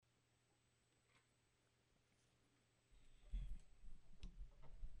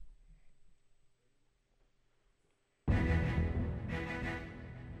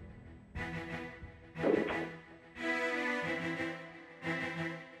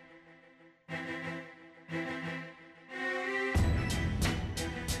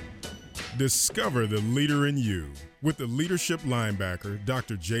Discover the leader in you with the leadership linebacker,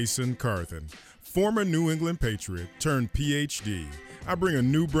 Dr. Jason Carthen. Former New England Patriot turned PhD, I bring a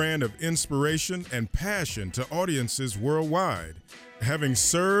new brand of inspiration and passion to audiences worldwide. Having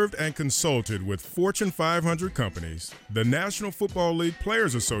served and consulted with Fortune 500 companies, the National Football League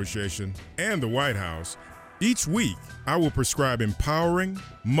Players Association, and the White House, each week I will prescribe empowering,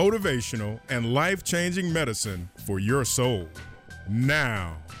 motivational, and life-changing medicine for your soul.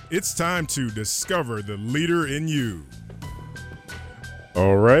 Now, it's time to discover the leader in you.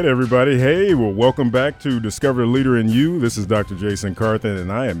 All right, everybody. Hey, well, welcome back to Discover the Leader in You. This is Dr. Jason Carthen,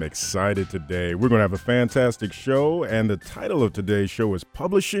 and I am excited today. We're going to have a fantastic show, and the title of today's show is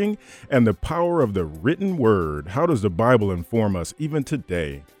Publishing and the Power of the Written Word. How does the Bible inform us even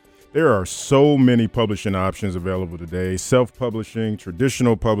today? There are so many publishing options available today: self-publishing,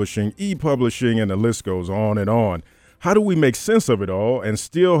 traditional publishing, e-publishing, and the list goes on and on. How do we make sense of it all and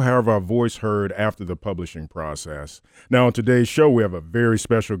still have our voice heard after the publishing process? Now, on today's show, we have a very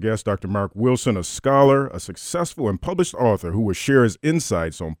special guest, Dr. Mark Wilson, a scholar, a successful and published author who will share his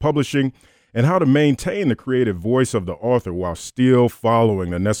insights on publishing and how to maintain the creative voice of the author while still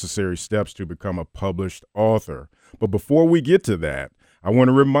following the necessary steps to become a published author. But before we get to that, I want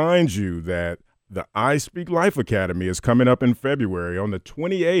to remind you that the I Speak Life Academy is coming up in February on the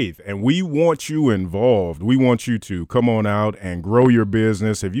 28th, and we want you involved. We want you to come on out and grow your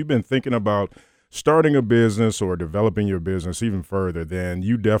business. If you've been thinking about starting a business or developing your business even further, then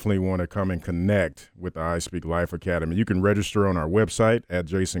you definitely want to come and connect with the I Speak Life Academy. You can register on our website at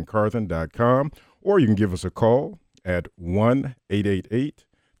jasoncarthen.com, or you can give us a call at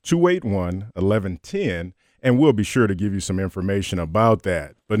 1-888-281-1110. And we'll be sure to give you some information about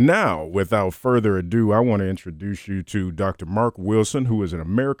that. But now, without further ado, I want to introduce you to Dr. Mark Wilson, who is an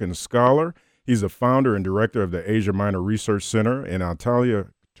American scholar. He's the founder and director of the Asia Minor Research Center in Antalya,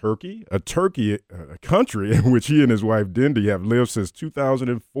 Turkey, a country in which he and his wife, Dindy, have lived since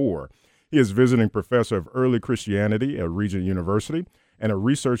 2004. He is visiting professor of early Christianity at Regent University and a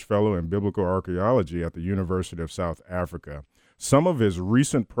research fellow in biblical archaeology at the University of South Africa. Some of his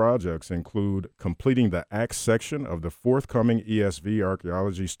recent projects include completing the Acts section of the forthcoming ESV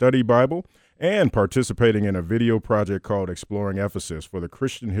Archaeology Study Bible and participating in a video project called Exploring Ephesus for the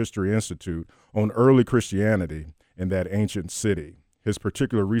Christian History Institute on early Christianity in that ancient city. His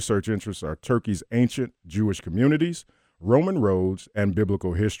particular research interests are Turkey's ancient Jewish communities, Roman roads, and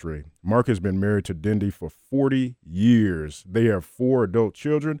biblical history. Mark has been married to Dindy for 40 years. They have 4 adult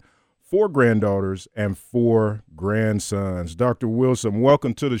children, 4 granddaughters, and 4 grandsons. Dr. Wilson,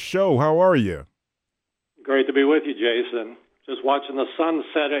 welcome to the show. How are you? Great to be with you, Jason. Just watching the sun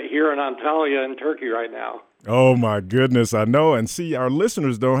set here in Antalya in Turkey right now. Oh, my goodness, I know. And see, our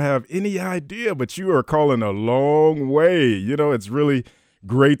listeners don't have any idea, but you are calling a long way. You know, it's really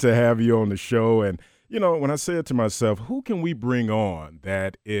great to have you on the show. And, you know, when I said to myself, who can we bring on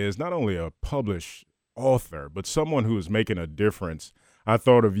that is not only a published author, but someone who is making a difference, I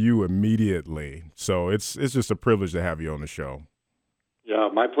thought of you immediately. So it's just a privilege to have you on the show. Yeah,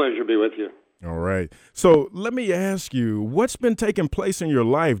 my pleasure to be with you. All right. So let me ask you, what's been taking place in your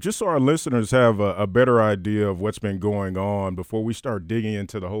life, just so our listeners have a better idea of what's been going on before we start digging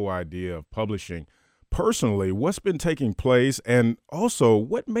into the whole idea of publishing. Personally, what's been taking place, and also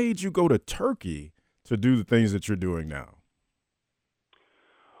what made you go to Turkey to do the things that you're doing now?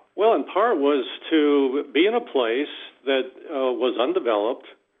 Well, in part was to be in a place that was undeveloped.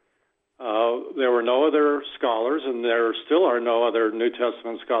 There were no other scholars, and there still are no other New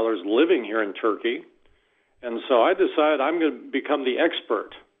Testament scholars living here in Turkey. And so I decided I'm going to become the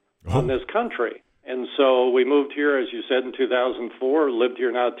expert on this country. And so we moved here, as you said, in 2004, lived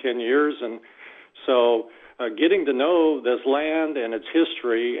here now 10 years. And so getting to know this land and its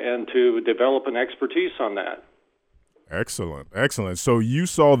history and to develop an expertise on that. Excellent. Excellent. So you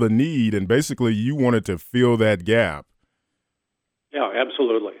saw the need and basically you wanted to fill that gap. Yeah,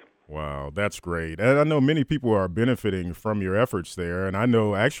 absolutely. Wow, that's great. And I know many people are benefiting from your efforts there. And I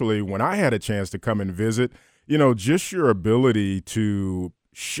know actually when I had a chance to come and visit, you know, just your ability to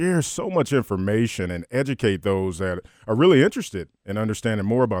share so much information and educate those that are really interested in understanding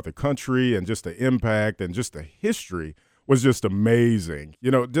more about the country and just the impact and just the history was just amazing.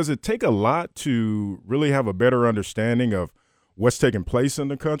 You know, does it take a lot to really have a better understanding of what's taking place in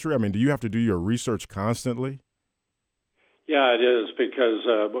the country? I mean, do you have to do your research constantly? Yeah, it is because,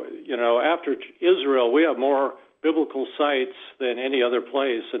 you know, after Israel, we have more biblical sites than any other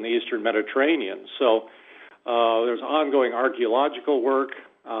place in the Eastern Mediterranean. So there's ongoing archaeological work,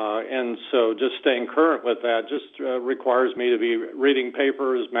 and so just staying current with that just requires me to be reading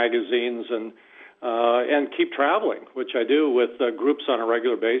papers, magazines, and keep traveling, which I do with groups on a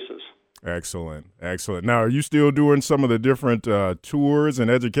regular basis. Excellent. Excellent. Now, are you still doing some of the different tours and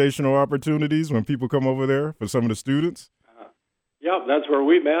educational opportunities when people come over there for some of the students? Yeah, that's where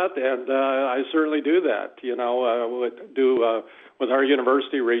we met, and I certainly do that. With our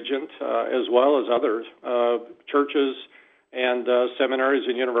university regent, as well as other churches and seminaries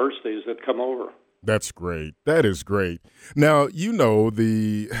and universities that come over. That's great. That is great. Now,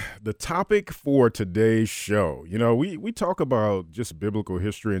 the topic for today's show, we talk about just biblical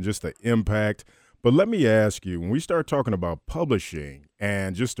history and just the impact. But let me ask you, when we start talking about publishing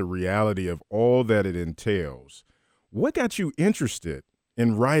and just the reality of all that it entails, what got you interested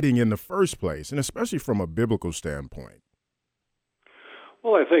in writing in the first place, and especially from a biblical standpoint?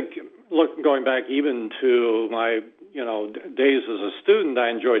 Well, I think, going back even to my days as a student, I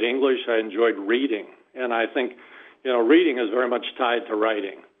enjoyed English, I enjoyed reading, and I think, reading is very much tied to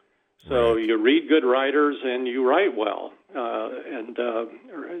writing. So You read good writers and you write well, I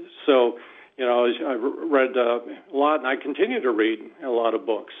read a lot, and I continue to read a lot of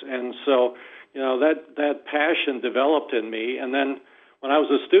books, and so that passion developed in me. And then when I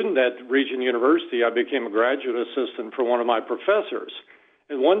was a student at Regent University, I became a graduate assistant for one of my professors.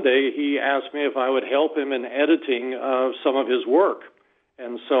 And one day he asked me if I would help him in editing some of his work.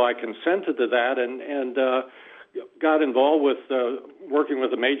 And so I consented to that and got involved with working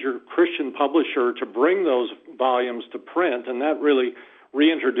with a major Christian publisher to bring those volumes to print. And that really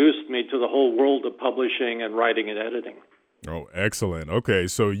reintroduced me to the whole world of publishing and writing and editing. Oh, excellent. Okay,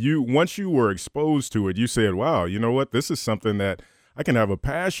 so once you were exposed to it, you said, wow, you know what, this is something that I can have a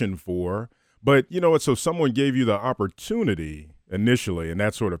passion for. But you know what, so someone gave you the opportunity initially, and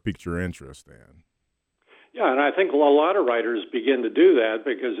that sort of piqued your interest then. Yeah, and I think a lot of writers begin to do that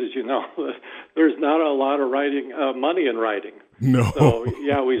because, as you know, there's not a lot of money in writing. No. So,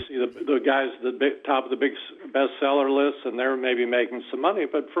 yeah, we see the guys at the top of the big bestseller lists, and they're maybe making some money.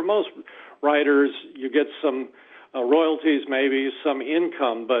 But for most writers, you get some royalties, maybe some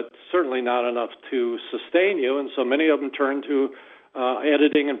income, but certainly not enough to sustain you. And so many of them turn to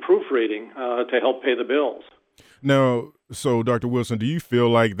editing and proofreading to help pay the bills. Now, so Dr. Wilson, do you feel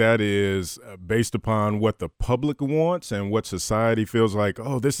like that is based upon what the public wants and what society feels like,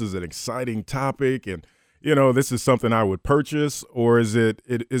 oh, this is an exciting topic and, this is something I would purchase? Or is it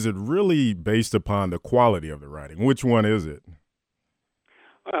really based upon the quality of the writing? Which one is it?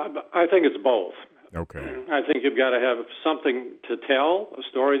 I think it's both. Okay. I think you've got to have something to tell, a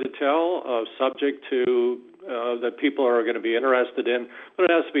story to tell, a subject that people are going to be interested in, but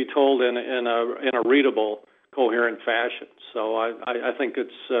it has to be told in a readable, coherent fashion. So I think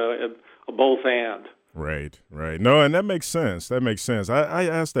it's a both and. Right. No, and that makes sense. I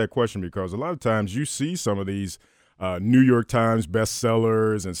asked that question because a lot of times you see some of these New York Times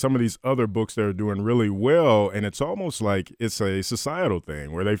bestsellers and some of these other books that are doing really well, and it's almost like it's a societal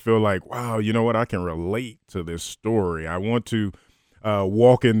thing where they feel like, wow, you know what, I can relate to this story. I want to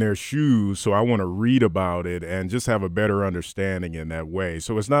walk in their shoes, so I want to read about it and just have a better understanding in that way.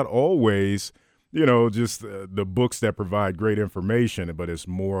 So it's not always, just the books that provide great information, but it's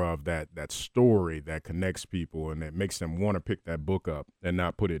more of that story that connects people and that makes them want to pick that book up and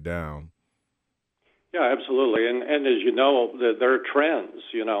not put it down. Yeah, absolutely. And as you know, there are trends,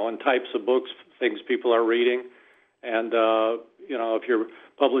 and types of books, things people are reading. And, if you're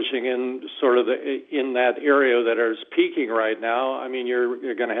publishing in sort of in that area that is peaking right now, I mean,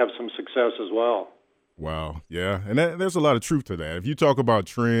 you're going to have some success as well. Wow. Yeah. And there's a lot of truth to that. If you talk about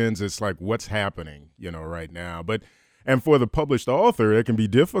trends, it's like what's happening, right now. And for the published author, it can be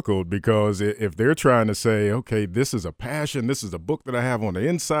difficult because if they're trying to say, okay, this is a passion, this is a book that I have on the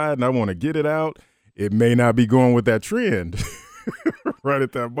inside and I want to get it out, it may not be going with that trend right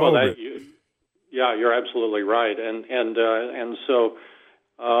at that moment. Well, you're absolutely right. And so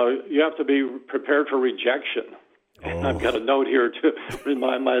you have to be prepared for rejection. Oh. I've got a note here to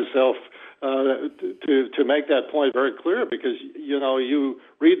remind myself to make that point very clear because, you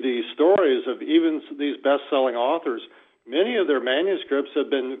read these stories of even these best-selling authors, many of their manuscripts have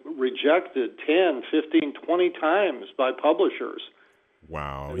been rejected 10, 15, 20 times by publishers.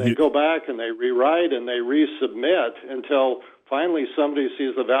 Wow. And they go back and they rewrite and they resubmit until finally somebody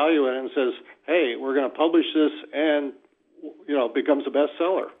sees the value in it and says, hey, we're going to publish this, and, it becomes a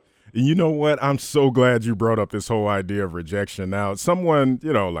bestseller. You know what? I'm so glad you brought up this whole idea of rejection. Now, someone,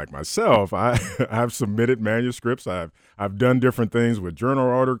 like myself, I've submitted manuscripts. I've done different things with journal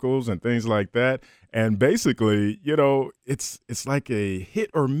articles and things like that. And basically, it's like a hit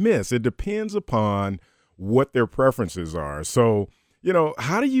or miss. It depends upon what their preferences are. So,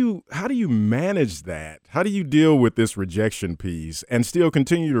 how do you manage that? How do you deal with this rejection piece and still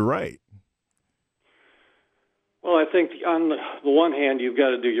continue to write? Well, I think on the one hand, you've got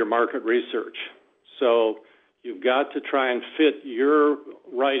to do your market research. So you've got to try and fit your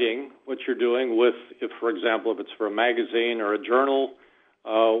writing, what you're doing with, if, for example, if it's for a magazine or a journal,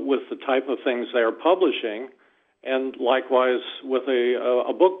 with the type of things they are publishing, and likewise with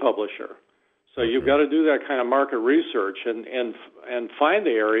a book publisher. So you've got to do that kind of market research and find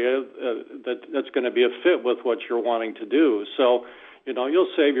the area that's going to be a fit with what you're wanting to do. So,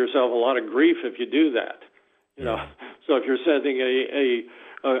 you'll save yourself a lot of grief if you do that. So if you're sending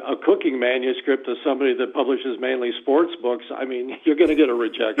a cooking manuscript to somebody that publishes mainly sports books, I mean, you're going to get a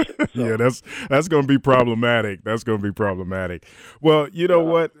rejection. So. Yeah, that's going to be problematic. That's going to be problematic. Well, you know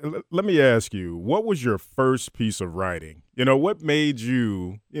what? Let me ask you, what was your first piece of writing? What made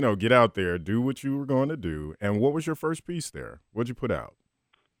you, get out there, do what you were going to do, and what was your first piece there? What'd you put out?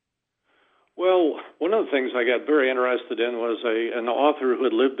 Well, one of the things I got very interested in was an author who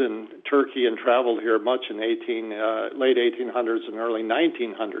had lived in Turkey and traveled here much in late 1800s and early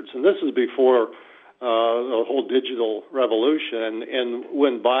 1900s. And this is before the whole digital revolution. And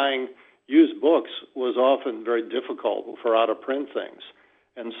when buying used books was often very difficult for out-of-print things.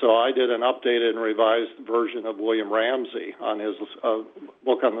 And so I did an updated and revised version of William Ramsey on his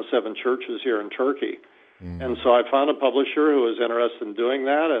book on the seven churches here in Turkey. And so I found a publisher who was interested in doing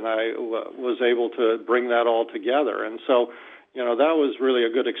that, and I was able to bring that all together. And so, that was really a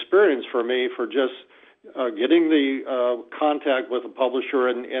good experience for me for just getting the contact with a publisher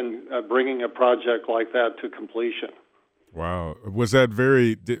and bringing a project like that to completion. Wow. Was that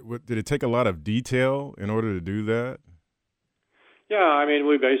did it take a lot of detail in order to do that? Yeah, I mean,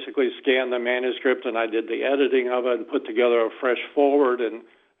 we basically scanned the manuscript, and I did the editing of it and put together a fresh forward and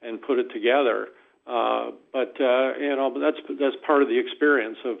put it together. But that's part of the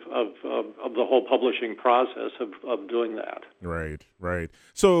experience of the whole publishing process of doing that. Right.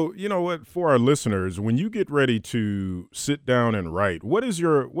 So, for our listeners, when you get ready to sit down and write, what is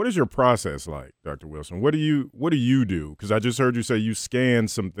your process like, Dr. Wilson? What do you do? Because I just heard you say you scan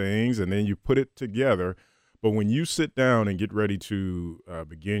some things and then you put it together. But when you sit down and get ready to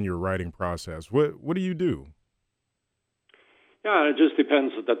begin your writing process, what do you do? Yeah, it just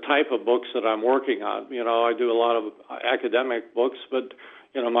depends on the type of books that I'm working on. I do a lot of academic books, but,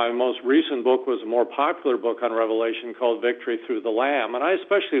 my most recent book was a more popular book on Revelation called Victory Through the Lamb. And I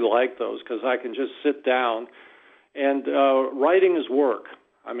especially like those because I can just sit down and writing is work.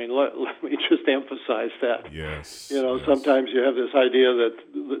 I mean, let me just emphasize that. Yes. Sometimes you have this idea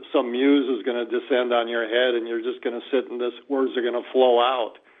that some muse is going to descend on your head and you're just going to sit and words are going to flow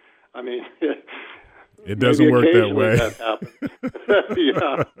out. I mean, it doesn't work that way. That happens.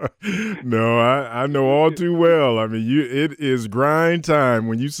 Yeah. No, I know all too well. I mean, it is grind time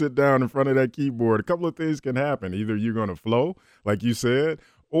when you sit down in front of that keyboard. A couple of things can happen. Either you're going to flow, like you said,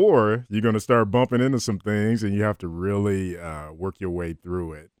 or you're going to start bumping into some things, and you have to really work your way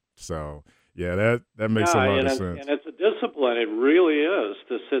through it. So, yeah, that makes a lot of sense. And it's a discipline. It really is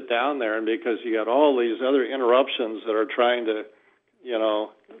to sit down there, and because you got all these other interruptions that are trying to,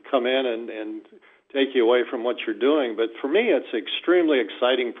 come in and take you away from what you're doing. But for me, it's an extremely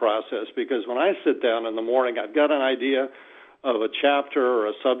exciting process because when I sit down in the morning, I've got an idea of a chapter or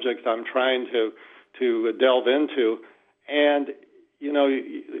a subject I'm trying to delve into, and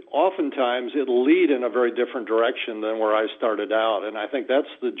oftentimes it'll lead in a very different direction than where I started out. And I think that's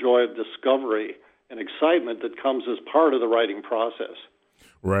the joy of discovery and excitement that comes as part of the writing process.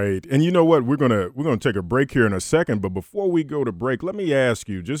 Right. And you know what? We're gonna take a break here in a second, but before we go to break, let me ask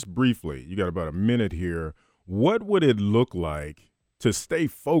you just briefly, you got about a minute here, what would it look like to stay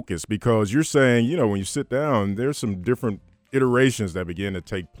focused? Because you're saying, when you sit down, there's some different iterations that begin to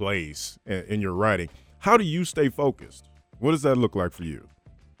take place in your writing. How do you stay focused? What does that look like for you?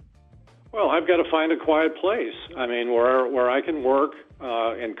 Well, I've got to find a quiet place. I mean, where I can work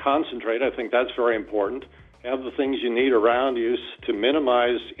and concentrate. I think that's very important. Have the things you need around you to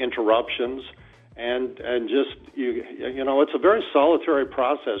minimize interruptions, and just it's a very solitary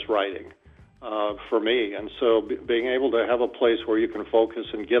process writing for me. And so being able to have a place where you can focus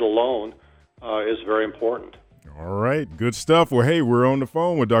and get alone is very important. All right, good stuff. Well, hey, we're on the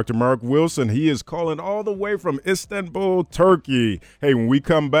phone with Dr. Mark Wilson. He is calling all the way from Istanbul, Turkey. Hey, when we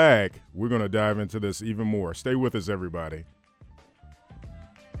come back, we're going to dive into this even more. Stay with us, everybody.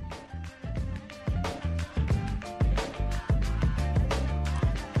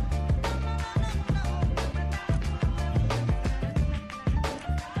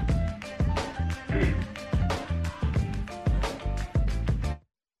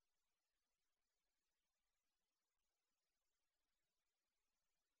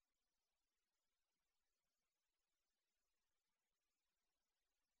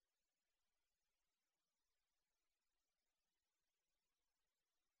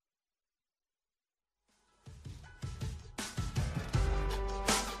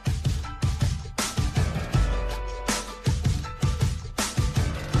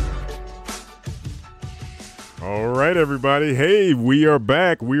 All right, everybody. Hey, we are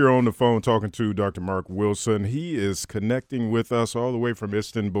back. We are on the phone talking to Dr. Mark Wilson. He is connecting with us all the way from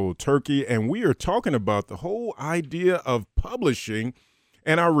Istanbul, Turkey, and we are talking about the whole idea of publishing.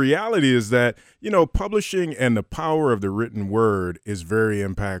 And our reality is that, publishing and the power of the written word is very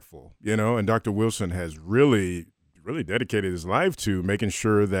impactful, and Dr. Wilson has really dedicated his life to making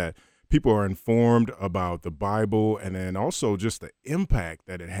sure that people are informed about the Bible and then also just the impact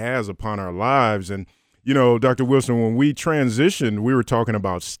that it has upon our lives. And Dr. Wilson, when we transitioned, we were talking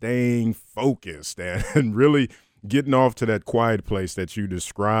about staying focused and really getting off to that quiet place that you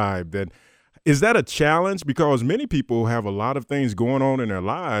described. And is that a challenge? Because many people have a lot of things going on in their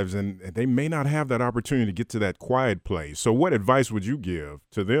lives, and they may not have that opportunity to get to that quiet place. So what advice would you give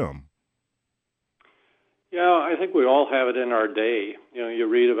to them? Yeah, I think we all have it in our day. You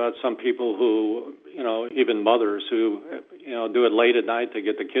read about some people who, even mothers who, do it late at night to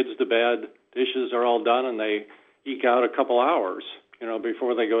get the kids to bed. Dishes are all done, and they eke out a couple hours,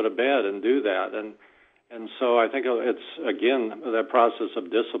 before they go to bed and do that. And so I think it's, again, that process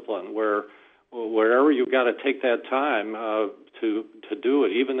of discipline wherever you've got to take that time to do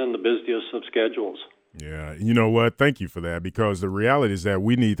it, even in the busiest of schedules. Yeah, you know what? Thank you for that, because the reality is that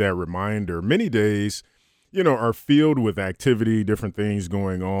we need that reminder. Many days, are filled with activity, different things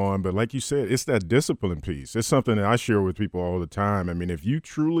going on. But like you said, it's that discipline piece. It's something that I share with people all the time. I mean, if you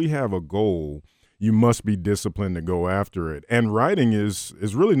truly have a goal, you must be disciplined to go after it. And writing is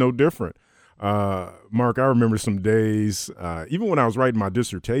really no different. Mark, I remember some days, even when I was writing my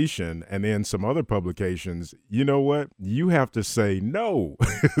dissertation and then some other publications, you know what? You have to say no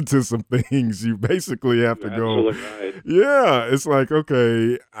to some things. You basically have to go, right. Yeah, it's like,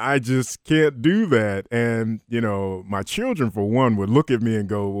 okay, I just can't do that. And, my children, for one, would look at me and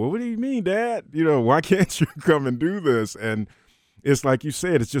go, well, what do you mean, Dad? Why can't you come and do this? And it's like you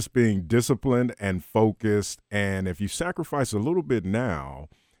said, it's just being disciplined and focused. And if you sacrifice a little bit now,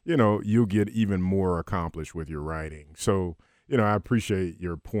 you'll get even more accomplished with your writing. So, I appreciate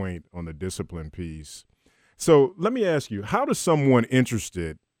your point on the discipline piece. So let me ask you, how does someone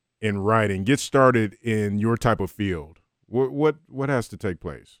interested in writing get started in your type of field? What has to take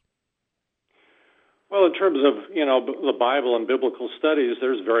place? Well, in terms of, the Bible and biblical studies,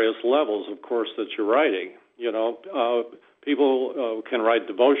 there's various levels, of course, that you're writing. People can write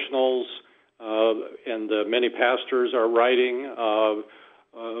devotionals, and many pastors are writing.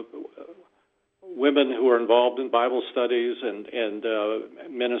 Women who are involved in Bible studies and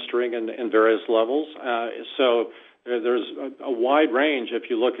ministering in various levels. So there's a wide range, if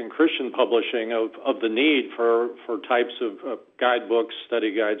you look in Christian publishing, of the need for types of guidebooks,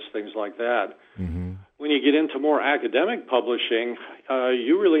 study guides, things like that. Mm-hmm. When you get into more academic publishing,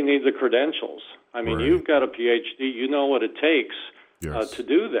 you really need the credentials. I mean, Right. You've got a PhD, you know what it takes Yes. to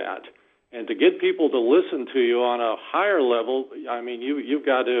do that. And to get people to listen to you on a higher level, I mean, you've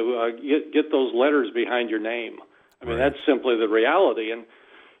got to get those letters behind your name. I mean, Right. That's simply the reality. And,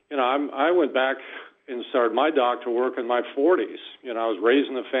 I went back and started my doctor work in my 40s. I was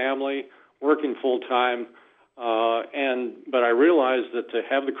raising a family, working full-time, but I realized that to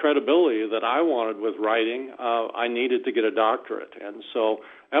have the credibility that I wanted with writing, I needed to get a doctorate. And so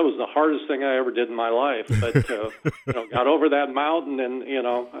that was the hardest thing I ever did in my life. But, got over that mountain and,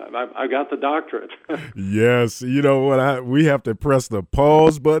 I got the doctorate. Yes. You know what? We have to press the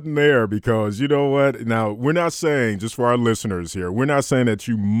pause button there, because you know what? Now, we're not saying, just for our listeners here, we're not saying that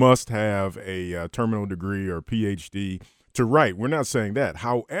you must have a terminal degree or PhD to write. We're not saying that.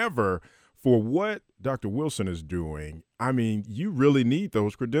 However, for what Dr. Wilson is doing, I mean, you really need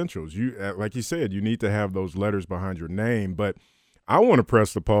those credentials. Like you said, you need to have those letters behind your name. But I want to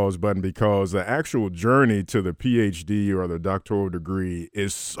press the pause button, because the actual journey to the PhD or the doctoral degree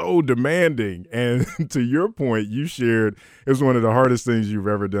is so demanding. And to your point, you shared it was one of the hardest things you've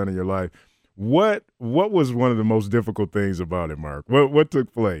ever done in your life. What was one of the most difficult things about it, Mark? What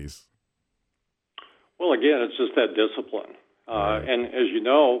took place? Well, again, it's just that discipline. And as you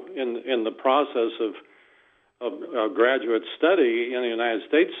know, in the process of graduate study in the United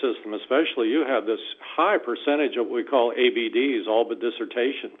States system especially, you have this high percentage of what we call ABDs, all but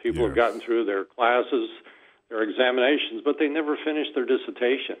dissertation. People have gotten through their classes, their examinations, but they never finish their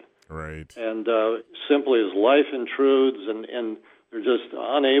dissertation. Right. And simply as life intrudes and they're just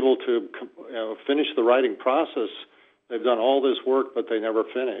unable to finish the writing process, they've done all this work, but they never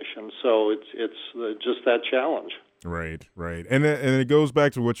finish. And so it's just that challenge. Right. And it goes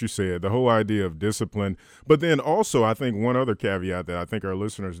back to what you said, the whole idea of discipline. But then also, I think one other caveat that I think our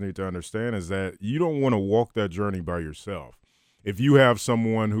listeners need to understand is that you don't want to walk that journey by yourself. If you have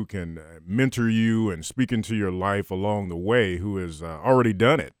someone who can mentor you and speak into your life along the way, who has already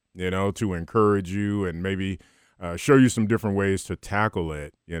done it, to encourage you and maybe show you some different ways to tackle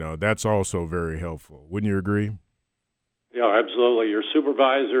it, that's also very helpful. Wouldn't you agree? Yeah, absolutely. Your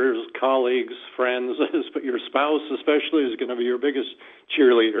supervisors, colleagues, friends, but your spouse especially is going to be your biggest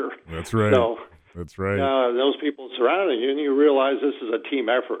cheerleader. That's right. So, that's right. Those people surrounding you, and you realize this is a team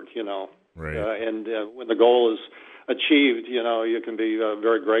effort, Right. And when the goal is achieved, you can be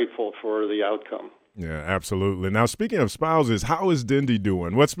very grateful for the outcome. Yeah, absolutely. Now, speaking of spouses, how is Dindy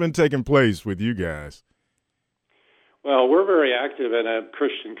doing? What's been taking place with you guys? Well, we're very active in a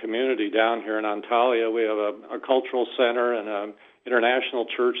Christian community down here in Antalya. We have a cultural center and an international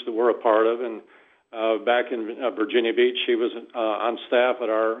church that we're a part of. And back in Virginia Beach, she was on staff at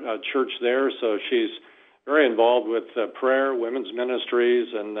our church there, so she's very involved with prayer, women's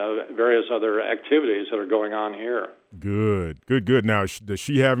ministries, and various other activities that are going on here. Good. Now, does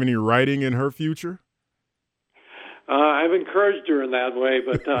she have any writing in her future? I've encouraged her in that way,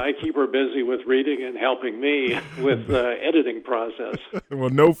 but I keep her busy with reading and helping me with the editing process. Well,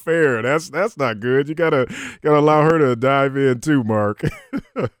 no fair. That's not good. You gotta allow her to dive in too, Mark.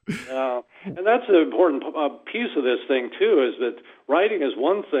 And that's an important piece of this thing too. Is that writing is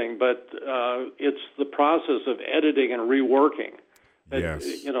one thing, but it's the process of editing and reworking. Yes.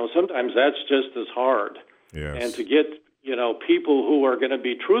 Sometimes that's just as hard. Yes. And to get people who are going to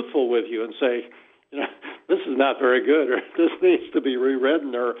be truthful with you and say, this is not very good, or this needs to be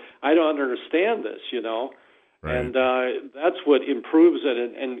rewritten, or I don't understand this, Right. And that's what improves it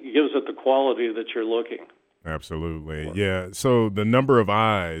and gives it the quality that you're looking. Absolutely. Yeah. So the number of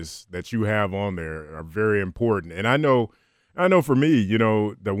eyes that you have on there are very important. And I know for me,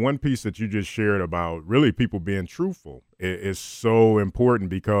 the one piece that you just shared about really people being truthful is so important,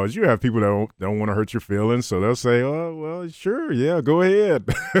 because you have people that don't want to hurt your feelings. So they'll say, oh, well, sure. Yeah, go ahead.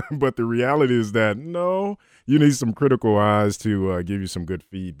 But the reality is that, no, you need some critical eyes to give you some good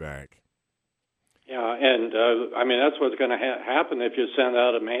feedback. Yeah. And that's what's going to happen if you send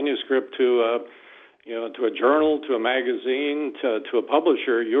out a manuscript to a journal, to a magazine, to a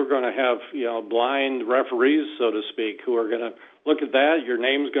publisher. You're going to have, blind referees, so to speak, who are going to look at that. Your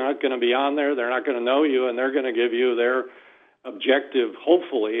name's not going to be on there. They're not going to know you, and they're going to give you their objective,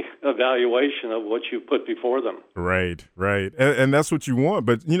 hopefully, evaluation of what you put before them. Right. And that's what you want.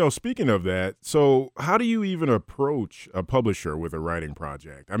 But, speaking of that, so how do you even approach a publisher with a writing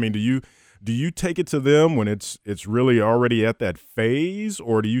project? I mean, do you take it to them when it's really already at that phase,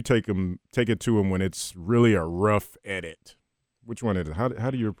 or do you take it to them when it's really a rough edit? Which one is it?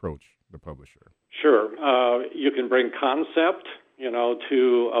 How do you approach the publisher? Sure. You can bring concept,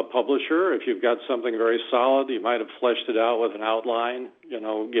 to a publisher. If you've got something very solid, you might have fleshed it out with an outline,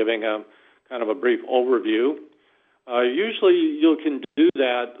 giving a kind of a brief overview. Usually you can do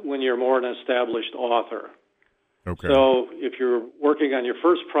that when you're more an established author. Okay. So if you're working on your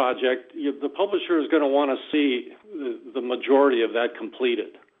first project, the publisher is going to want to see the majority of that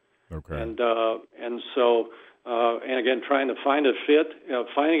completed. Okay. And again, trying to find a fit,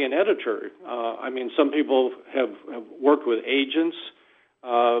 finding an editor. Some people have worked with agents.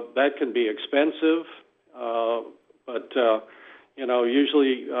 That can be expensive, but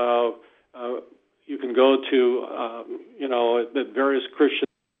usually you can go to the various Christian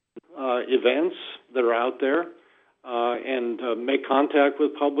events that are out there. And make contact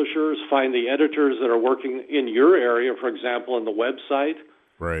with publishers, find the editors that are working in your area, for example, in the website,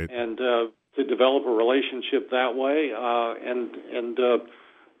 right? And to develop a relationship that way, and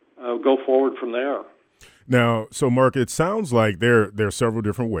go forward from there. Now, so Mark, it sounds like there are several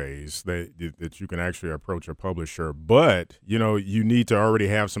different ways that you can actually approach a publisher, but you need to already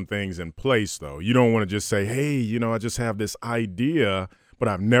have some things in place, though. You don't want to just say, hey, I just have this idea, but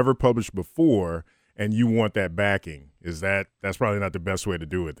I've never published before. And you want that backing. That's probably not the best way to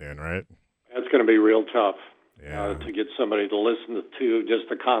do it then, right? That's going to be real tough to get somebody to listen to just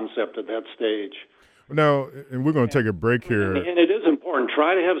the concept at that stage. Now, and we're going to take a break here. And it is important.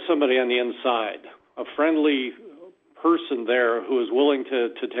 Try to have somebody on the inside, a friendly person there who is willing to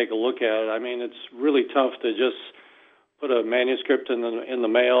take a look at it. It's really tough to just put a manuscript in the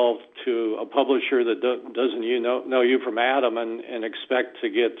mail to a publisher that doesn't know you from Adam and expect to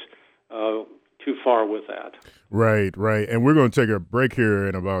get too far with that. Right. And we're going to take a break here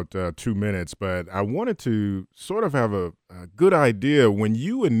in about 2 minutes, but I wanted to sort of have a good idea. When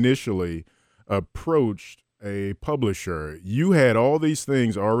you initially approached a publisher, you had all these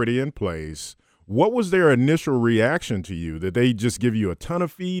things already in place. What was their initial reaction to you? Did they just give you a ton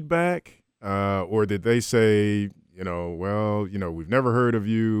of feedback, or did they say, we've never heard of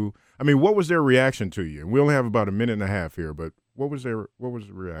you? What was their reaction to you? And we only have about a minute and a half here, but what was the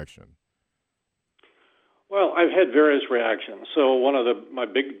reaction? Well, I've had various reactions. So one of my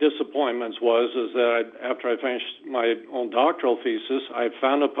big disappointments is that after I finished my own doctoral thesis, I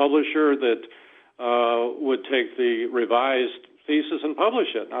found a publisher that would take the revised thesis and publish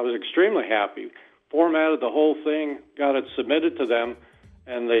it. And I was extremely happy. Formatted the whole thing, got it submitted to them,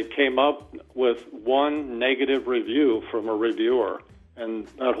 and they came up with one negative review from a reviewer, and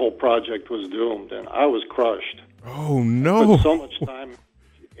that whole project was doomed, and I was crushed. Oh, no. I put so much time,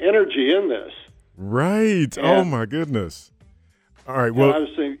 energy in this. Right. And, oh, my goodness. All right. Well, I was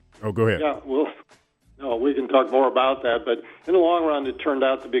saying, go ahead. Yeah, well, no, we can talk more about that, but in the long run, it turned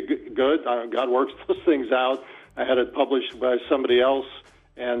out to be good. God works those things out. I had it published by somebody else,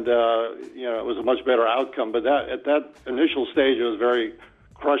 and it was a much better outcome. But at that initial stage, it was very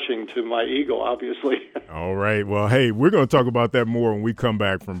crushing to my ego, obviously. All right. Well, hey, we're going to talk about that more when we come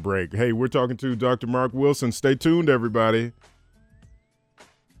back from break. Hey, we're talking to Dr. Mark Wilson. Stay tuned, everybody.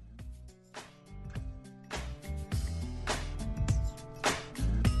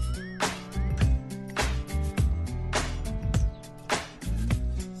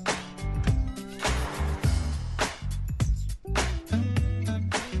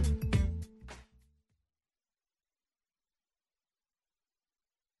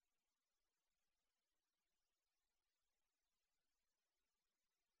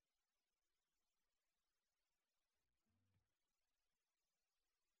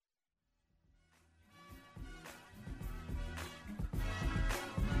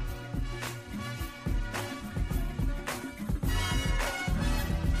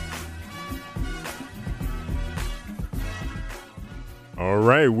 All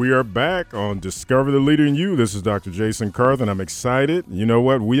right, we are back on Discover the Leader in You. This is Dr. Jason Carthen. I'm excited. You know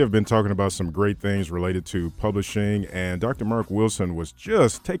what? We have been talking about some great things related to publishing, and Dr. Mark Wilson was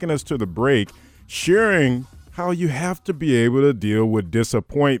just taking us to the break, sharing how you have to be able to deal with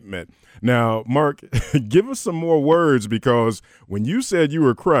disappointment. Now, Mark, give us some more words, because when you said you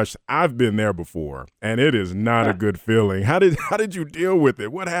were crushed, I've been there before, and it is not a good feeling. How did you deal with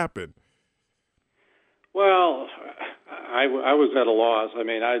it? What happened? Well, I was at a loss. I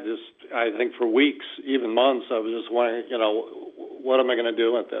mean, I think for weeks, even months, I was just wondering, what am I going to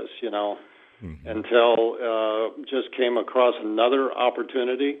do with this, until just came across another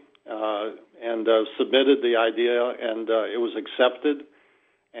opportunity and submitted the idea, and it was accepted.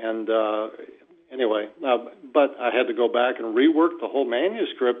 And anyway, but I had to go back and rework the whole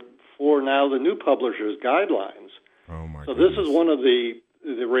manuscript for now the new publisher's guidelines. Oh, my So goodness. this is one of the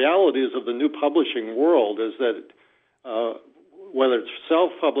realities of the new publishing world, is that whether it's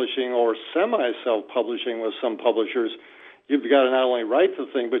self-publishing or semi-self-publishing with some publishers, you've got to not only write the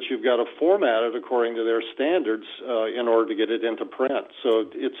thing, but you've got to format it according to their standards in order to get it into print. So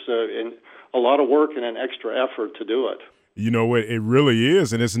it's a lot of work and an extra effort to do it. You know what? It really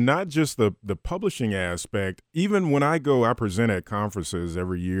is. And it's not just the publishing aspect. Even when I present at conferences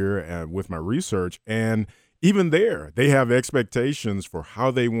every year with my research, and even there, they have expectations for how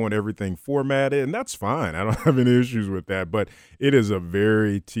they want everything formatted, and that's fine. I don't have any issues with that, but it is a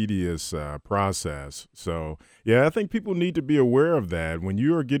very tedious process. So, yeah, I think people need to be aware of that. When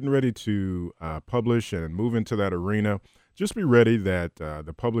you are getting ready to publish and move into that arena, just be ready that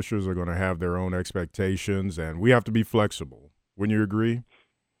the publishers are going to have their own expectations, and we have to be flexible. Wouldn't you agree?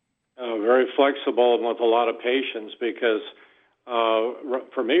 Very flexible and with a lot of patience, because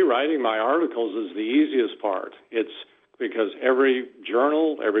for me, writing my articles is the easiest part. It's because every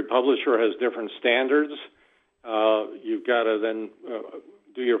journal, every publisher has different standards. You've got to then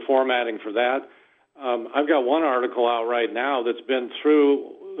do your formatting for that. I've got one article out right now that's been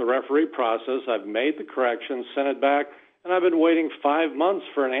through the referee process. I've made the corrections, sent it back, and I've been waiting 5 months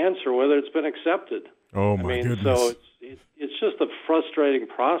for an answer whether it's been accepted. Oh, my goodness. So it's just a frustrating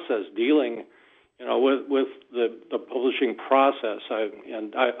process dealing with the publishing process,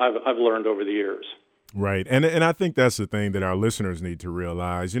 I've learned over the years. Right, and I think that's the thing that our listeners need to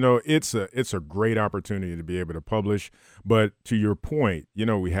realize. It's a great opportunity to be able to publish, but to your point,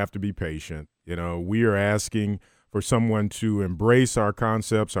 we have to be patient. We are asking for someone to embrace our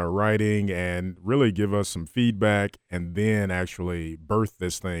concepts, our writing, and really give us some feedback, and then actually birth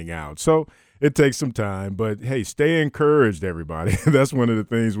this thing out. So it takes some time, but hey, stay encouraged, everybody. That's one of the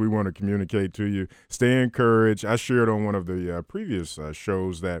things we want to communicate to you. Stay encouraged. I shared on one of the previous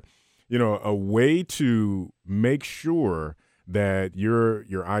shows that, a way to make sure that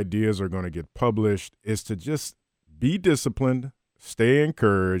your ideas are going to get published is to just be disciplined, stay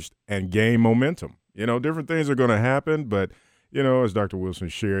encouraged, and gain momentum. Different things are going to happen, but, as Dr. Wilson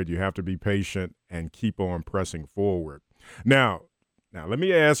shared, you have to be patient and keep on pressing forward. Now, let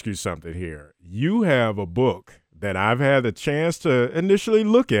me ask you something here. You have a book that I've had the chance to initially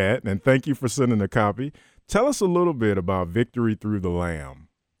look at, and thank you for sending a copy Tell us a little bit about Victory Through the Lamb,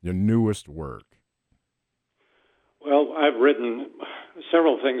 your newest work. Well, I've written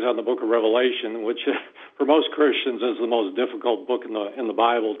several things on the book of Revelation, which for most Christians is the most difficult book in the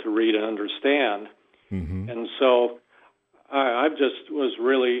Bible to read and understand. Mm-hmm. And so I just was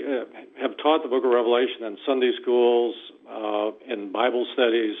really have taught the book of Revelation in Sunday schools, in Bible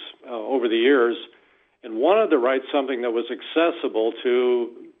studies over the years, and wanted to write something that was accessible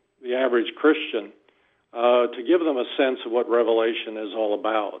to the average Christian to give them a sense of what Revelation is all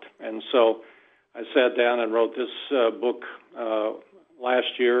about. And so I sat down and wrote this book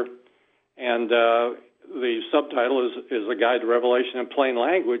last year, and the subtitle is A Guide to Revelation in Plain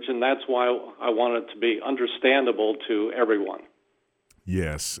Language, and that's why I want it to be understandable to everyone.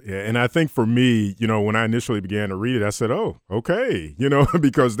 Yes, and I think for me, when I initially began to read it, I said, oh, okay,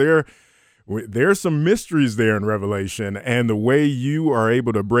 because there's some mysteries there in Revelation, and the way you are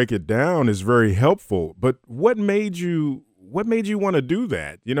able to break it down is very helpful. But what made you want to do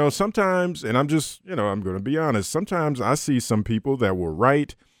that? Sometimes, and I'm just, I'm going to be honest, sometimes I see some people that will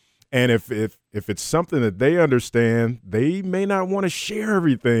write, and if it's something that they understand, they may not want to share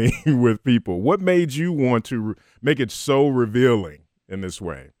everything with people. What made you want to make it so revealing in this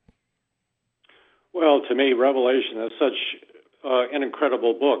way? Well, to me, Revelation is such an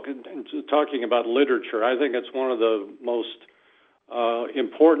incredible book. And talking about literature, I think it's one of the most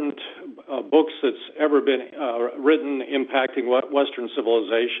important books that's ever been written impacting Western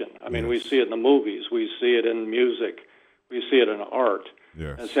civilization. I mean, we see it in the movies, we see it in music, we see it in art.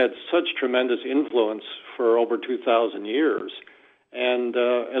 Yes. It's had such tremendous influence for over 2,000 years, and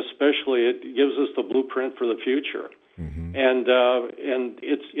especially it gives us the blueprint for the future. Mm-hmm. And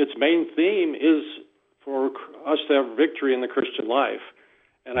its main theme is for us to have victory in the Christian life.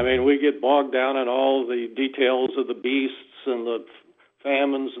 And I mean, we get bogged down in all the details of the beasts and the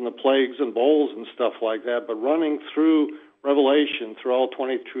famines and the plagues and bowls and stuff like that, but running through Revelation, through all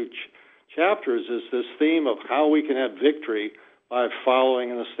 22 chapters, is this theme of how we can have victory by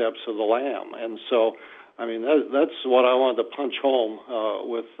following in the steps of the Lamb. And so, I mean, that's what I wanted to punch home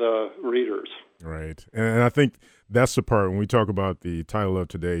with readers. Right. And I think that's the part when we talk about the title of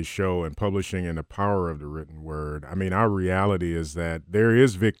today's show and publishing and the power of the written word. I mean, our reality is that there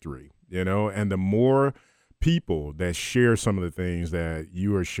is victory, and the more people that share some of the things that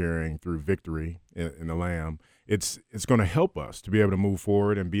you are sharing through Victory in the Lamb, it's going to help us to be able to move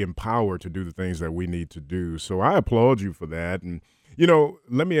forward and be empowered to do the things that we need to do. So I applaud you for that. And,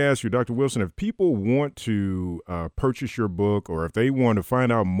 let me ask you, Dr. Wilson, if people want to purchase your book, or if they want to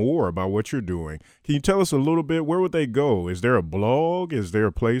find out more about what you're doing, can you tell us a little bit? Where would they go? Is there a blog? Is there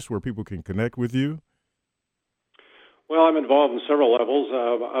a place where people can connect with you? Well, I'm involved in several levels.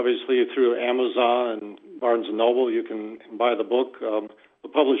 Obviously, through Amazon and Barnes & Noble, you can buy the book. The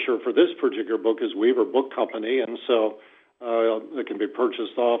publisher for this particular book is Weaver Book Company, and so it can be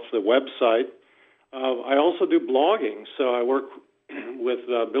purchased off the website. I also do blogging, so I work with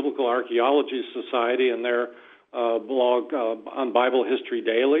Biblical Archaeology Society and their blog on Bible History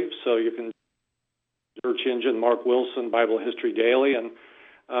Daily. So you can search engine Mark Wilson Bible History Daily, and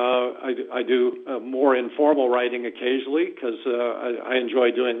I do more informal writing occasionally because I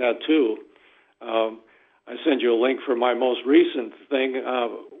enjoy doing that too. I send you a link for my most recent thing.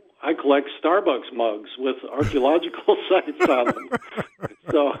 I collect Starbucks mugs with archaeological sites on them.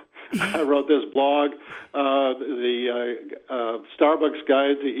 So I wrote this blog, the Starbucks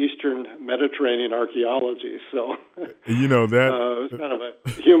Guide to Eastern Mediterranean Archaeology. So that it's kind of a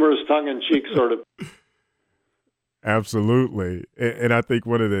humorous, tongue-in-cheek sort of. Absolutely. And I think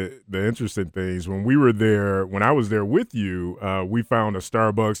one of the interesting things, when I was there with you, we found a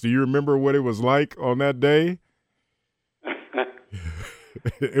Starbucks. Do you remember what it was like on that day?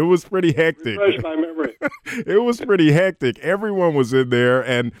 It was pretty hectic. Refresh my memory. It was pretty hectic. Everyone was in there.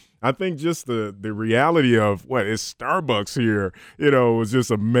 And I think just the reality of it's Starbucks here, was just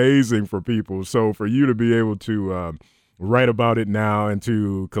amazing for people. So for you to be able to write about it now and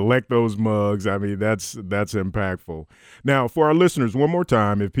to collect those mugs, I mean, that's impactful. Now, for our listeners, one more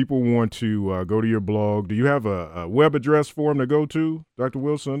time, if people want to go to your blog, do you have a web address for them to go to, Dr.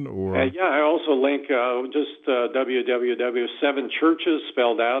 Wilson? Or yeah, I also link just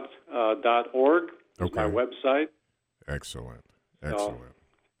www.7churches.org is my website. Excellent. All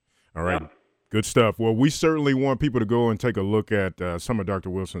right. Yeah. Good stuff. Well, we certainly want people to go and take a look at some of Dr.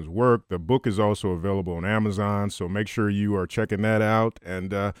 Wilson's work. The book is also available on Amazon, so make sure you are checking that out,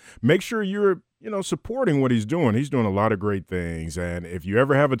 and make sure you're supporting what he's doing. He's doing a lot of great things, and if you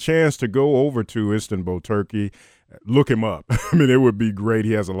ever have a chance to go over to Istanbul, Turkey, look him up. I mean, it would be great.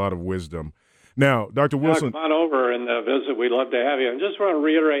 He has a lot of wisdom. Now, Dr. Wilson. Come on over and visit. We'd love to have you. And just want to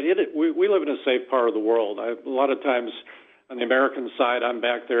reiterate, we live in a safe part of the world. A lot of times on the American side, I'm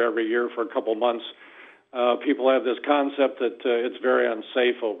back there every year for a couple months. People have this concept that it's very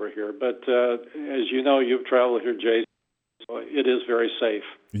unsafe over here. But as you know, you've traveled here, Jason. It is very safe.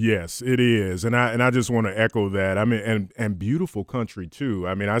 Yes, it is, and I just want to echo that. I mean, and beautiful country too.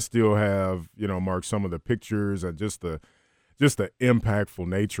 I mean, I still have, Mark, some of the pictures and just the impactful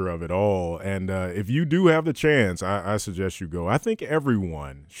nature of it all. And if you do have the chance, I suggest you go. I think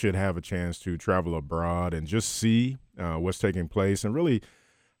everyone should have a chance to travel abroad and just see what's taking place and really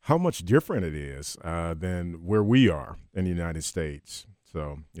how much different it is than where we are in the United States.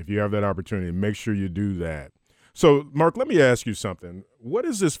 So if you have that opportunity, make sure you do that. So, Mark, let me ask you something. What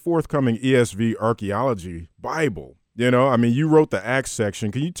is this forthcoming ESV Archaeology Bible? You wrote the Acts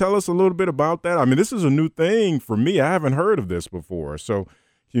section. Can you tell us a little bit about that? I mean, this is a new thing for me. I haven't heard of this before. So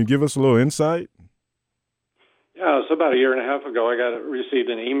can you give us a little insight? Yeah, so about a year and a half ago, I received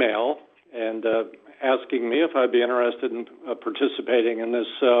an email and asking me if I'd be interested in participating in this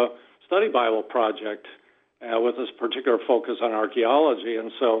study Bible project with this particular focus on archaeology.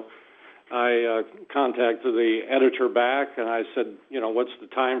 And so I contacted the editor back, and I said, what's the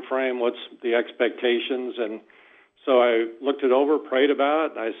time frame? What's the expectations? And so I looked it over, prayed about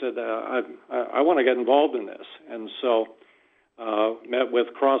it, and I said, I want to get involved in this. And so met with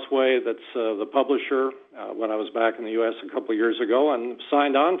Crossway, that's the publisher, when I was back in the U.S. a couple of years ago, and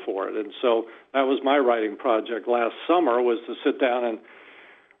signed on for it. And so that was my writing project last summer, was to sit down and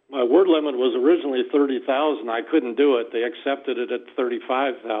my word limit was originally 30,000. I couldn't do it. They accepted it at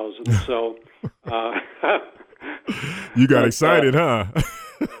 35,000. So you got excited, huh?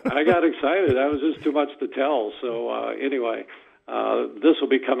 I got excited. That was just too much to tell. So anyway, this will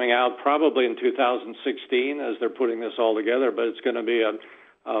be coming out probably in 2016 as they're putting this all together. But it's going to be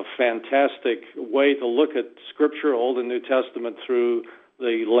a fantastic way to look at Scripture, Old and New Testament, through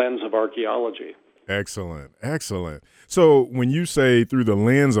the lens of archaeology. Excellent. So when you say through the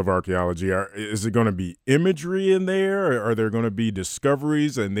lens of archaeology, is it going to be imagery in there? Or are there going to be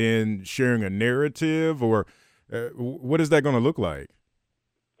discoveries and then sharing a narrative? Or what is that going to look like?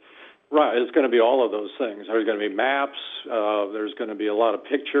 Right. It's going to be all of those things. There's going to be maps. There's going to be a lot of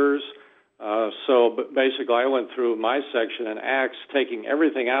pictures. But basically, I went through my section in Acts, taking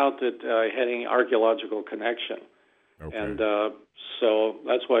everything out that had any archaeological connection. Okay. And so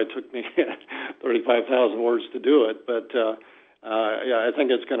that's why it took me 35,000 words to do it. But I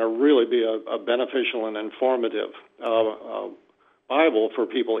think it's going to really be a beneficial and informative Bible for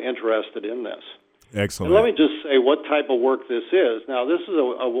people interested in this. Excellent. And let me just say what type of work this is. Now, this is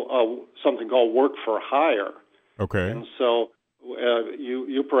something called work for hire. Okay. And so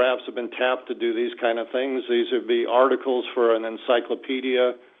you perhaps have been tapped to do these kind of things. These would be articles for an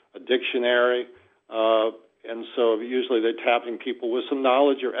encyclopedia, a dictionary, and so usually they're tapping people with some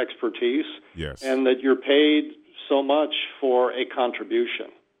knowledge or expertise. Yes. And that you're paid so much for a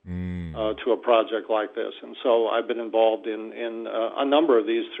contribution to a project like this. And so I've been involved in a number of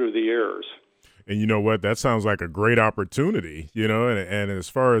these through the years. And you know what? That sounds like a great opportunity, and as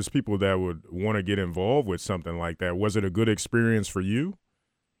far as people that would want to get involved with something like that, was it a good experience for you?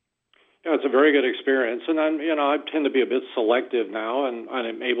 Yeah, it's a very good experience. And I tend to be a bit selective now, and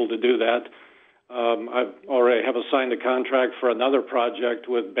I'm able to do that. I've already have signed a contract for another project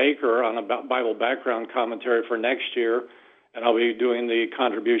with Baker on a Bible background commentary for next year, and I'll be doing the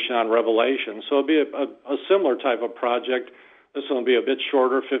contribution on Revelation. So it'll be a similar type of project. This one will be a bit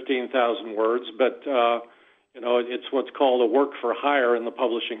shorter, 15,000 words, but it's what's called a work for hire in the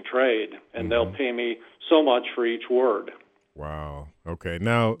publishing trade, and they'll pay me so much for each word. Wow. Okay.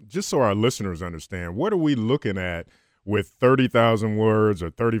 Now, just so our listeners understand, what are we looking at with 30,000 words or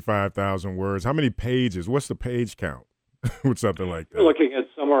 35,000 words? How many pages? What's the page count with something like that? We're looking at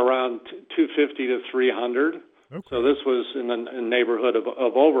somewhere around 250 to 300. Okay. So this was in the neighborhood of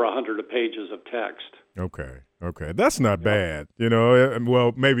over 100 pages of text. Okay. That's not bad.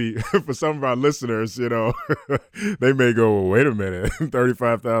 Well, maybe for some of our listeners, they may go, well, wait a minute,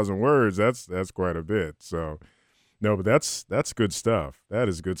 35,000 words, that's quite a bit. So, no, but that's good stuff. That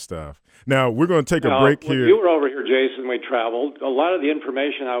is good stuff. Now, we're going to take a break here. When you were over here, Jason, we traveled. A lot of the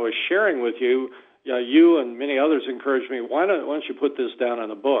information I was sharing with you, you and many others encouraged me, why don't you put this down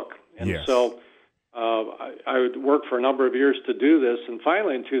in a book? And yes. So I worked for a number of years to do this, and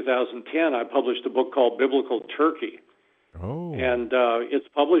finally in 2010 I published a book called Biblical Turkey. Oh. And it's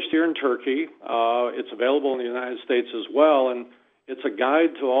published here in Turkey. It's available in the United States as well, and it's a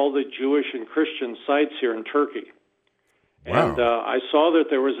guide to all the Jewish and Christian sites here in Turkey. And Wow. I saw that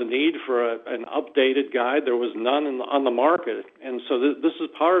there was a need for an updated guide. There was none on the market, and so this is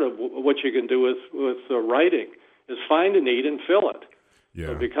part of what you can do with writing is find a need and fill it.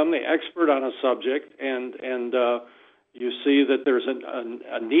 So Yeah. become the expert on a subject, and you see that there's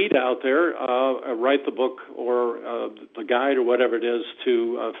a need out there. Write the book or the guide or whatever it is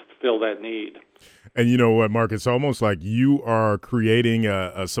to fill that need. And you know what, Mark? It's almost like you are creating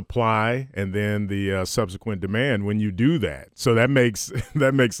a supply and then the subsequent demand when you do that. So that makes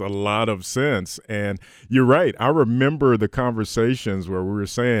that makes a lot of sense. And you're right. I remember the conversations where we were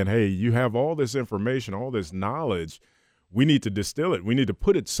saying, "Hey, you have all this information, all this knowledge. We need to distill it. We need to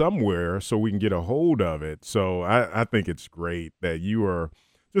put it somewhere so we can get a hold of it." So I think it's great that you are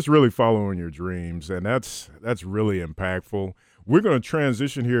just really following your dreams, and that's really impactful. We're going to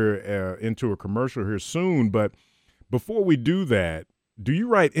transition here into a commercial here soon, but before we do that, do you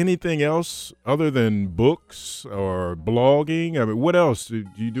write anything else other than books or blogging? I mean, what else? Do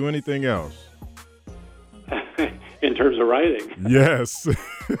you do anything else? In terms of writing, Yes.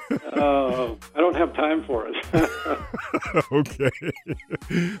 I don't have time for it. Okay.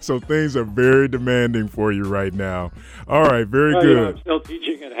 So things are very demanding for you right now. All right, very Well, good. I'm still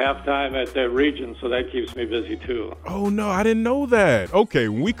teaching at halftime at the Region, so that keeps me busy too. Oh, no, I didn't know that. Okay,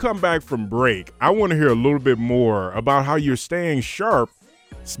 when we come back from break, I want to hear a little bit more about how you're staying sharp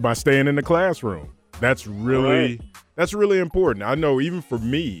by staying in the classroom. That's really important. I know even for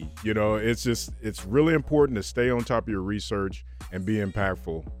me, it's really important to stay on top of your research and be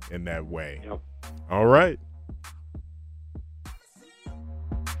impactful in that way. Yep. All right.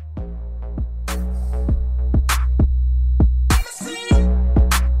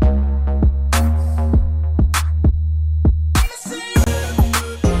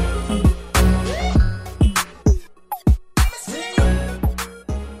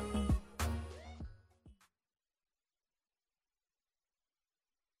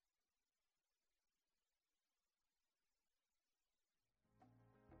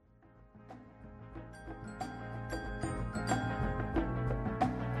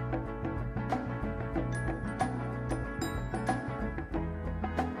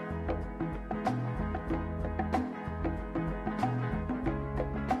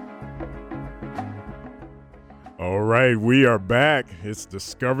 All right, we are back. It's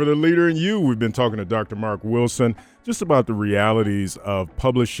Discover the Leader in You. We've been talking to Dr. Mark Wilson just about the realities of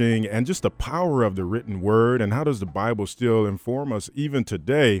publishing and just the power of the written word and how does the Bible still inform us even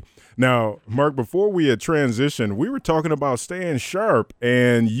today. Now, Mark, before we had transitioned, we were talking about staying sharp,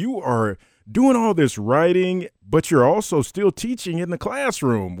 and you are doing all this writing, but you're also still teaching in the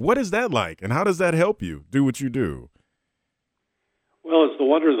classroom. What is that like, and how does that help you do what you do? Well, it's the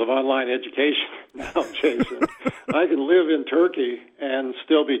wonders of online education now, Jason. I can live in Turkey and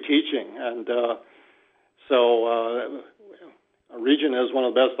still be teaching. And so Region is one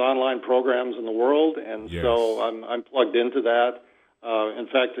of the best online programs in the world, and Yes. so I'm plugged into that. In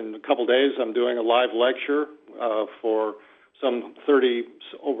fact, in a couple days, I'm doing a live lecture for some 30,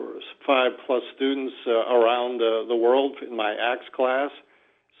 over 5+ students around the world in my ACTS class.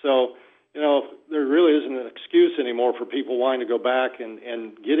 So, there really isn't an excuse anymore for people wanting to go back and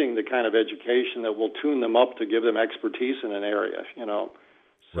getting the kind of education that will tune them up to give them expertise in an area,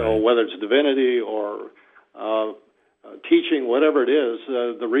 So Right. whether it's divinity or teaching, whatever it is,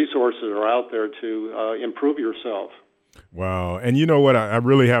 the resources are out there to improve yourself. Wow. And you know what? I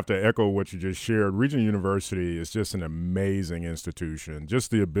really have to echo what you just shared. Regent University is just an amazing institution.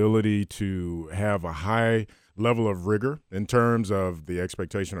 Just the ability to have a high level of rigor in terms of the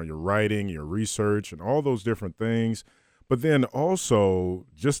expectation of your writing, your research, and all those different things. But then also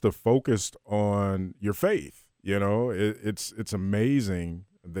just the focus on your faith. It's amazing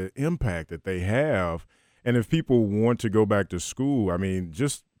the impact that they have. And if people want to go back to school, I mean,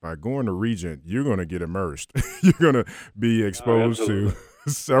 just by going to Regent, you're going to get immersed. You're going to be exposed to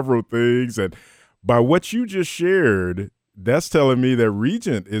several things. And by what you just shared, that's telling me that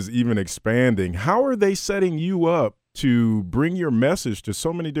Regent is even expanding. How are they setting you up to bring your message to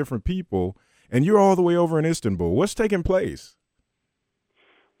so many different people? And you're all the way over in Istanbul. What's taking place?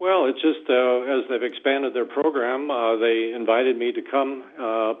 Well, it's just as they've expanded their program, they invited me to come.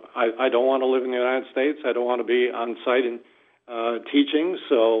 I don't want to live in the United States. I don't want to be on site in teaching.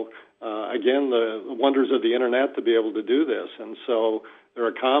 So, again, the wonders of the Internet to be able to do this. And so they're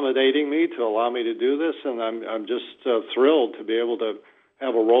accommodating me to allow me to do this, and I'm just thrilled to be able to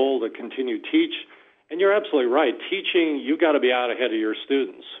have a role to continue teach. And you're absolutely right. Teaching, you got to be out ahead of your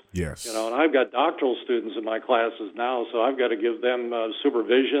students. Yes. And I've got doctoral students in my classes now, so I've got to give them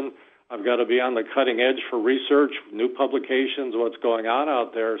supervision. I've got to be on the cutting edge for research, new publications, what's going on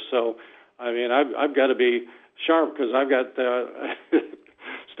out there. So, I mean, I've got to be sharp because I've got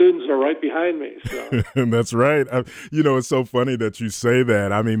students are right behind me. So. That's right. It's so funny that you say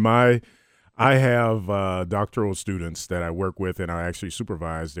that. I mean, I have doctoral students that I work with, and I actually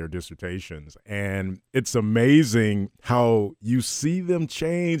supervise their dissertations. And it's amazing how you see them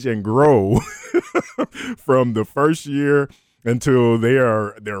change and grow from the first year until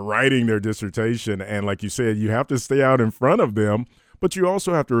they're writing their dissertation. And like you said, you have to stay out in front of them, but you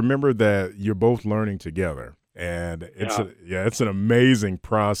also have to remember that you're both learning together. And it's an amazing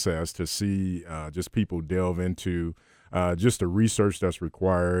process to see just people delve into just the research that's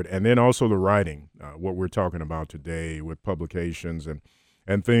required, and then also the writing, what we're talking about today with publications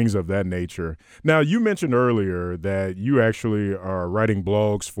and things of that nature. Now, you mentioned earlier that you actually are writing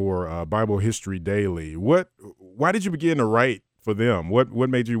blogs for Bible History Daily. Why did you begin to write for them? What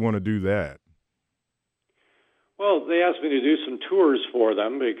made you want to do that? Well, they asked me to do some tours for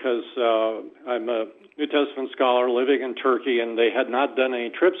them because I'm a New Testament scholar living in Turkey, and they had not done any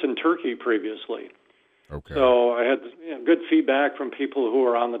trips in Turkey previously. Okay. So I had good feedback from people who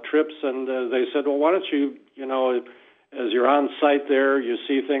were on the trips, and they said, well, why don't you, as you're on site there, you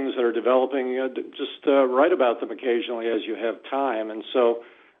see things that are developing, just write about them occasionally as you have time. And so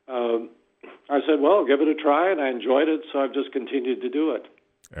I said, well, give it a try, and I enjoyed it, so I've just continued to do it.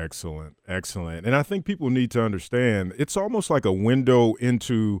 Excellent. And I think people need to understand it's almost like a window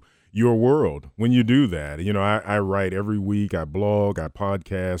into your world when you do that. I write every week, I blog, I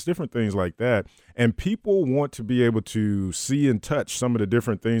podcast, different things like that. And people want to be able to see and touch some of the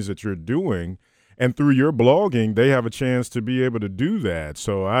different things that you're doing. And through your blogging, they have a chance to be able to do that.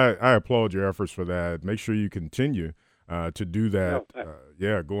 So I applaud your efforts for that. Make sure you continue to do that.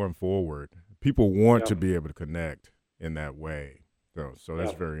 Going forward. People want to be able to connect in that way. So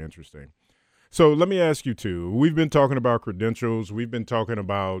that's very interesting. So let me ask you too, we've been talking about credentials. We've been talking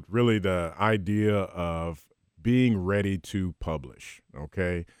about really the idea of being ready to publish.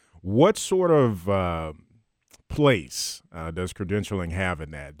 Okay. What sort of place does credentialing have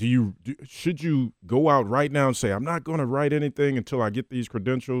in that? Should you go out right now and say, I'm not going to write anything until I get these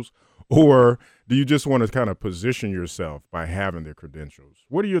credentials? Or do you just want to kind of position yourself by having the credentials?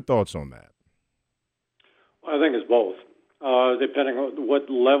 What are your thoughts on that? Well, I think it's both. Depending on what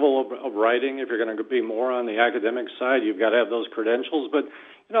level of writing, if you're going to be more on the academic side, you've got to have those credentials. But,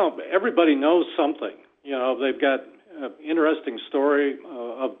 everybody knows something. They've got an interesting story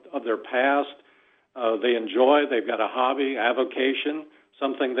of their past. They enjoy, they've got a hobby, avocation,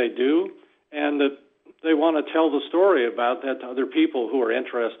 something they do, and that they want to tell the story about that to other people who are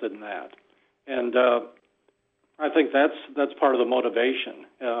interested in that. And I think that's part of the motivation,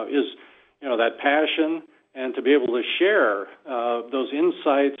 is that passion, and to be able to share those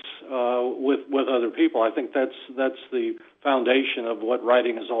insights with other people. I think that's the foundation of what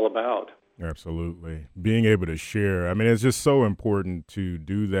writing is all about. Absolutely. Being able to share. I mean, it's just so important to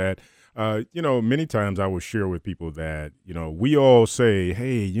do that. Many times I will share with people that, we all say,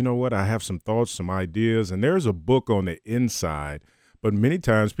 hey, you know what, I have some thoughts, some ideas, and there's a book on the inside. But many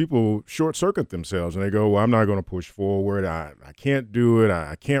times people short circuit themselves and they go, well, I'm not going to push forward. I can't do it.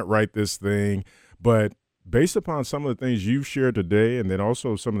 I can't write this thing. But based upon some of the things you've shared today, and then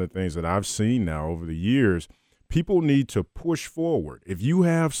also some of the things that I've seen now over the years, people need to push forward. If you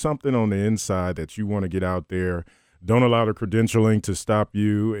have something on the inside that you want to get out there, don't allow the credentialing to stop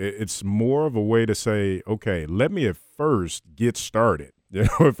you. It's more of a way to say, okay, let me at first get started.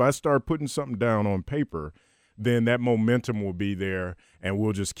 If I start putting something down on paper, then that momentum will be there and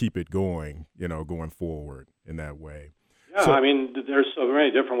we'll just keep it going, going forward in that way. Yeah, so, I mean, there's so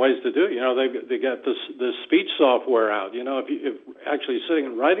many different ways to do it. They got this speech software out. If actually sitting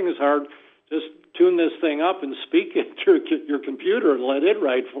and writing is hard, just tune this thing up and speak it through your computer and let it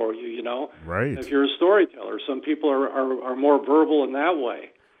write for you. Right. If you're a storyteller, some people are more verbal in that way.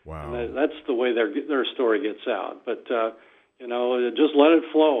 Wow. And that's the way their story gets out. But just let it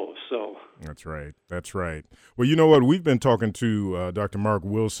flow. So That's right. Well, you know what? We've been talking to Dr. Mark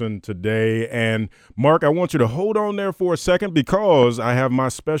Wilson today. And, Mark, I want you to hold on there for a second because I have my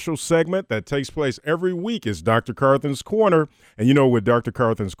special segment that takes place every week. It's Dr. Carthen's Corner. And, with Dr.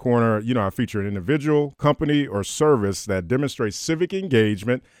 Carthen's Corner, I feature an individual, company, or service that demonstrates civic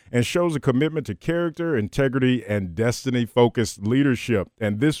engagement and shows a commitment to character, integrity, and destiny-focused leadership.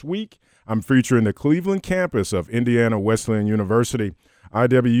 And this week, I'm featuring the Cleveland campus of Indiana Wesleyan University.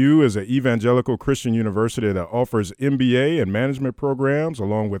 IWU is an evangelical Christian university that offers MBA and management programs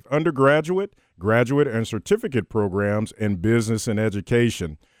along with undergraduate, graduate, and certificate programs in business and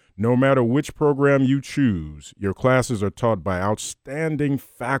education. No matter which program you choose, your classes are taught by outstanding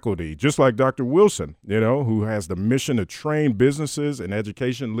faculty, just like Dr. Wilson, who has the mission to train businesses and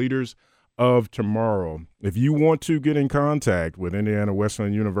education leaders of tomorrow. If you want to get in contact with Indiana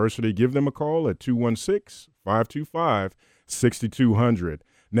Wesleyan University, give them a call at 216-525-6200.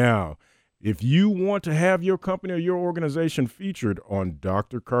 Now, if you want to have your company or your organization featured on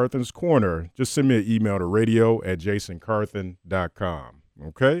Dr. Carthen's Corner, just send me an email to radio@jasoncarthen.com,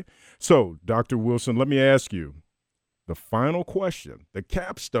 okay? So, Dr. Wilson, let me ask you the final question, the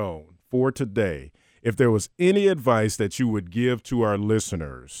capstone for today. If there was any advice that you would give to our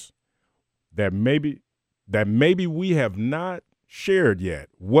listeners that maybe we have not shared yet,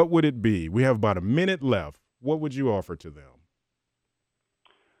 what would it be? We have about a minute left. What would you offer to them?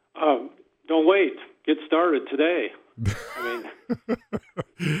 Don't wait. Get started today. I mean,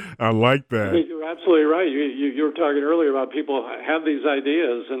 I like that. I think you're absolutely right. You were talking earlier about people have these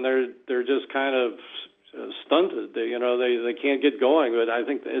ideas and they're just kind of stunted. They can't get going. But I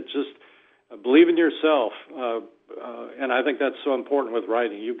think it's just believe in yourself, and I think that's so important with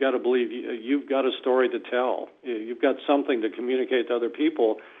writing. You've got to believe you've got a story to tell. You've got something to communicate to other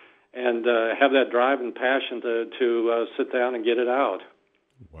people, and have that drive and passion to sit down and get it out.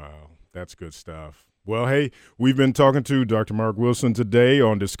 Wow, that's good stuff. Well, hey, we've been talking to Dr. Mark Wilson today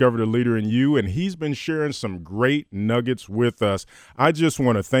on Discover the Leader in You, and he's been sharing some great nuggets with us. I just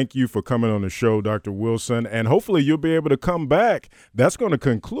want to thank you for coming on the show, Dr. Wilson, and hopefully you'll be able to come back. That's going to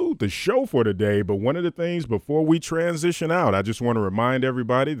conclude the show for today, but one of the things before we transition out, I just want to remind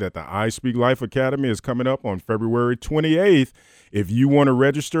everybody that the I Speak Life Academy is coming up on February 28th. If you want to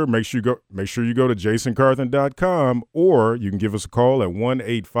register, make sure you go to jasoncarthen.com, or you can give us a call at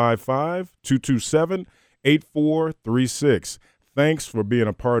 1-855-227-8436. Thanks for being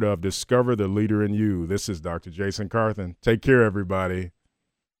a part of Discover the Leader in You. This is Dr. Jason Carthen. Take care, everybody.